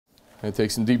Gonna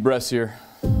take some deep breaths here.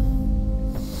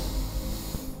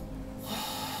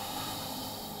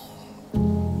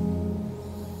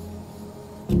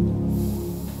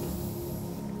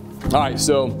 All right,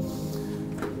 so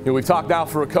we've talked now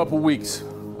for a couple weeks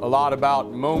a lot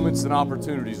about moments and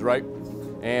opportunities, right?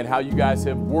 And how you guys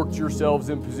have worked yourselves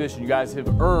in position. You guys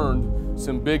have earned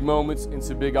some big moments and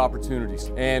some big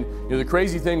opportunities. And the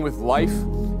crazy thing with life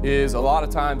is a lot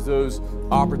of times those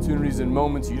opportunities and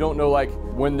moments, you don't know like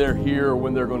when they're here or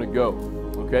when they're going to go.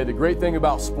 Okay, the great thing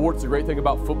about sports, the great thing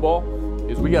about football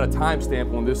is we got a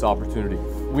timestamp on this opportunity.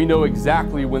 We know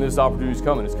exactly when this opportunity is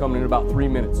coming. It's coming in about 3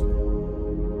 minutes.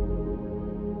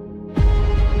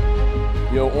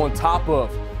 On top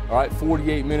of, all right,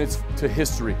 48 minutes to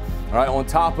history, all right, on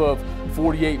top of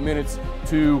 48 minutes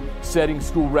to setting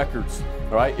school records,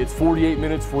 all right, it's 48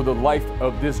 minutes for the life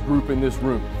of this group in this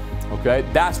room, okay?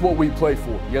 That's what we play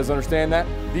for. You guys understand that?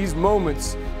 These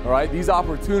moments, all right, these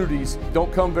opportunities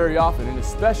don't come very often, and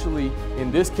especially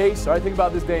in this case, all right, think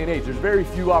about this day and age. There's very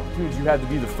few opportunities you have to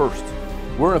be the first.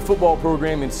 We're in a football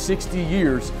program in 60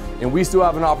 years, and we still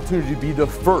have an opportunity to be the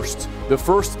first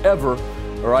ever,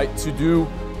 all right, to do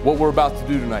what we're about to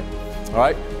do tonight. All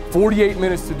right, 48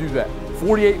 minutes to do that.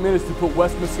 48 minutes to put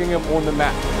West Muskingum on the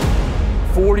map.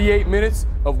 48 minutes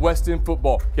of West End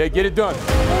football. Okay, get it done.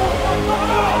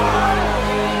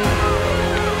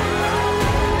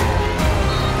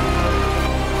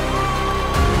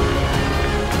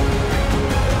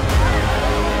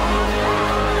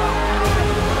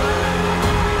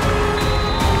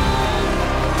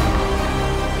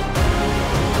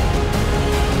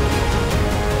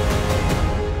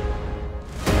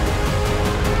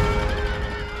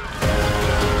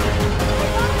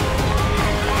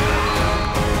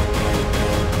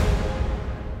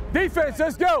 Defense,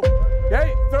 let's go.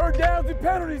 Okay, third downs and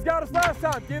penalties got us last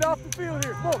time. Get off the field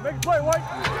here. Come on, make a play, White.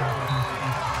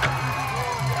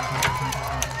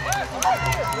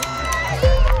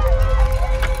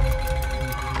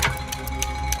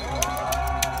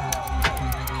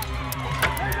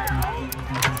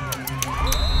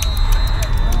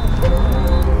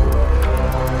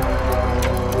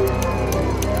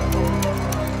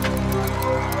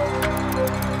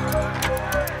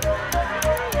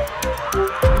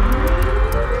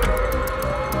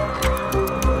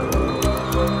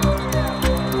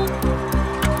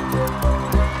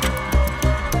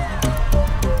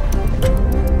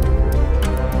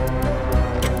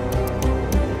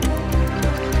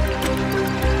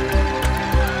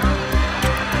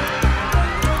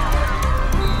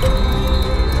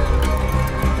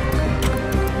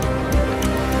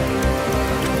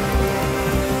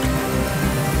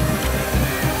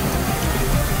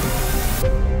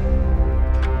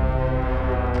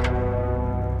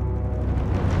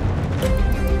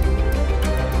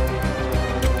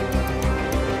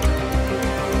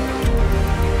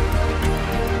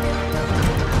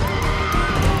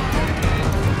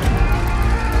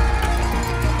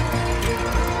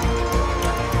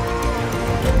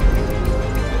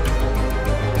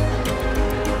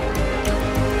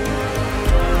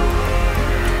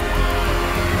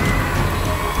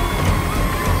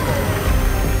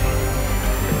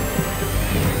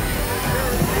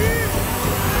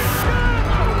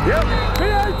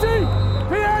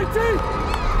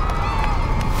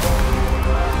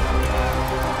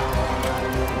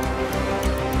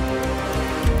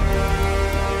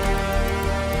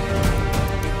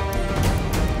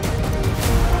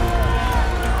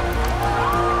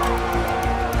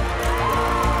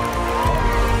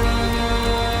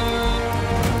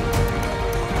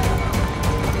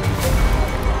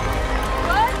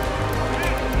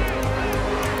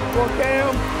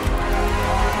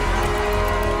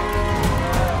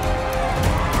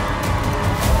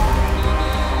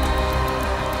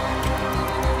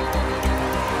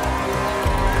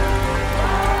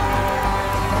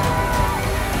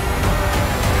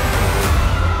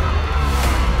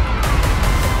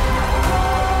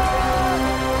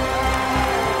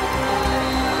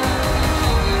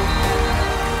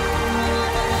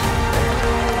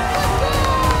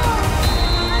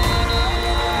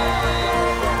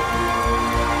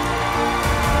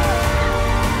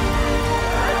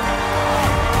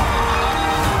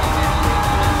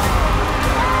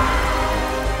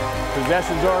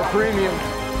 Possessions are a premium.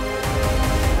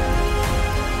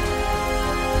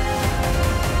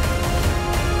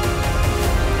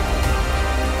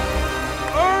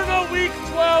 Earn a week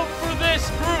 12 for this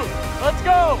group. Let's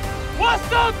go.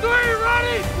 West on 3,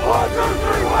 ready? 1, 2,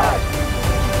 3, West.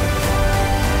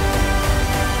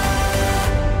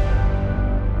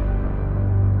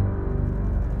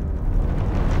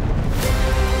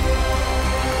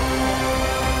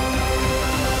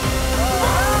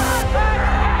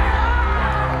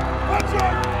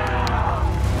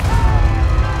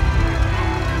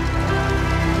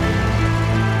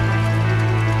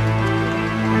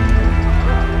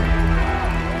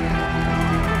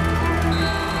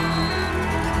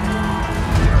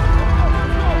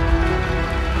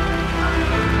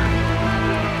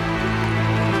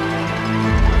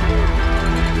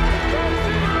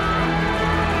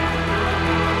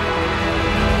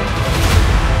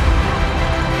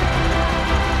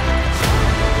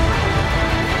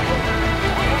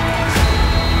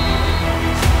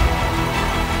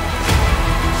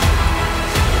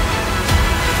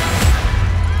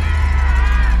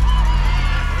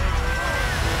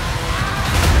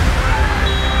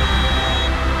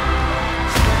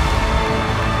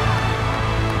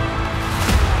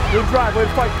 drive. Way to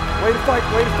fight. Way to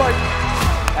fight. Way to fight.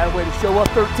 And a way to show up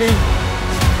 13.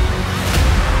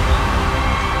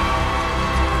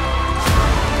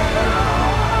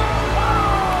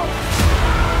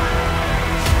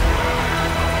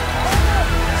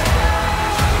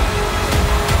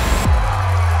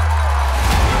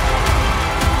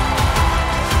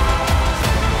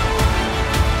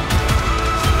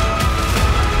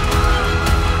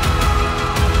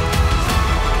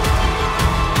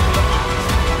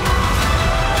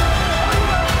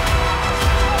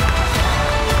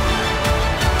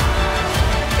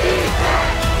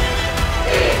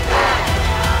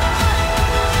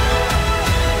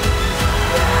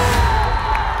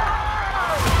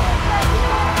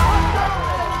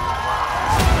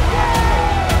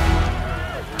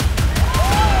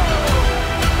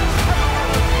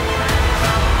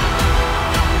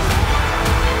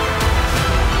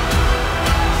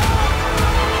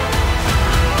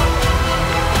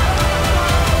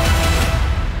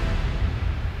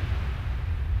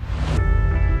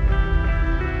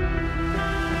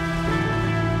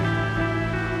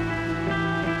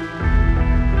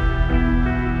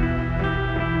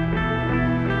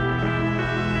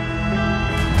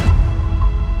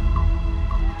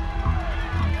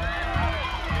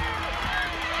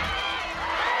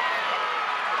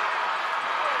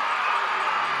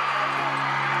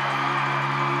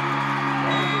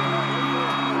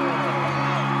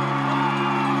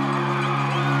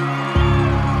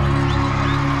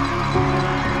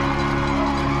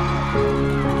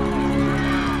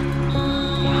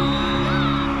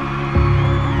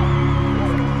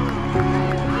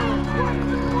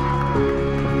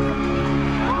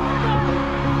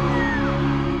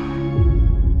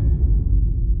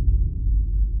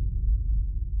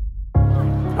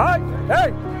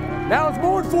 Hey, now it's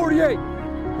more than 48.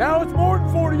 Now it's more than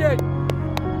 48.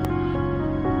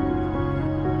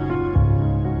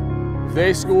 If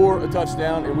they score a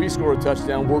touchdown and we score a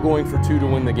touchdown, we're going for 2 to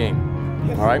win the game.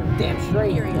 All right? Damn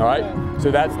straight. All right?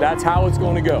 So that's how it's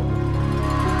going to go.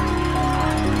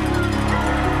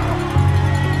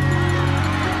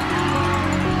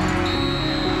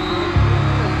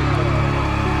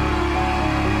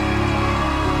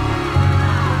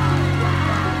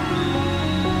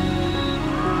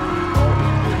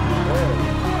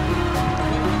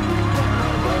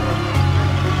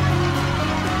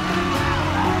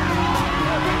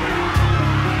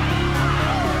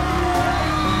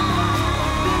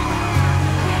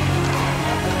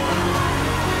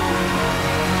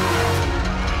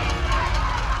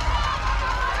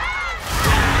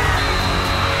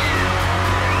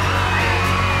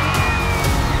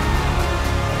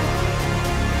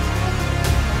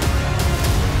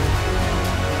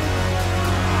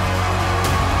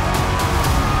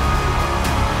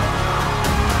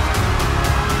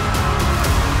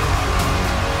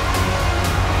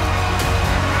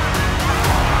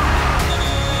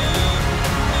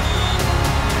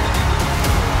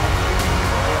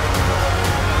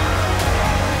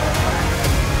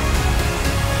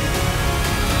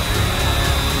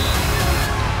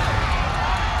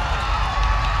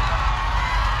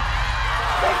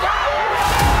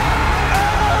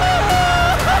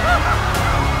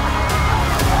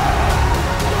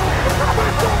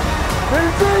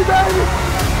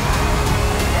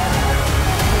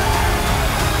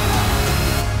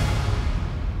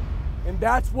 And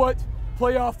that's what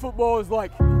playoff football is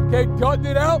like. Okay, gutting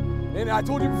it out, and I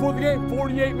told you before the game,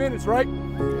 48 minutes, right?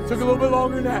 Took a little bit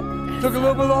longer than that. Took a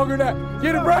little bit longer than that.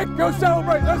 Get a break, go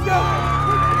celebrate, let's go!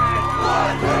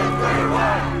 1, 2, 3,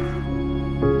 1.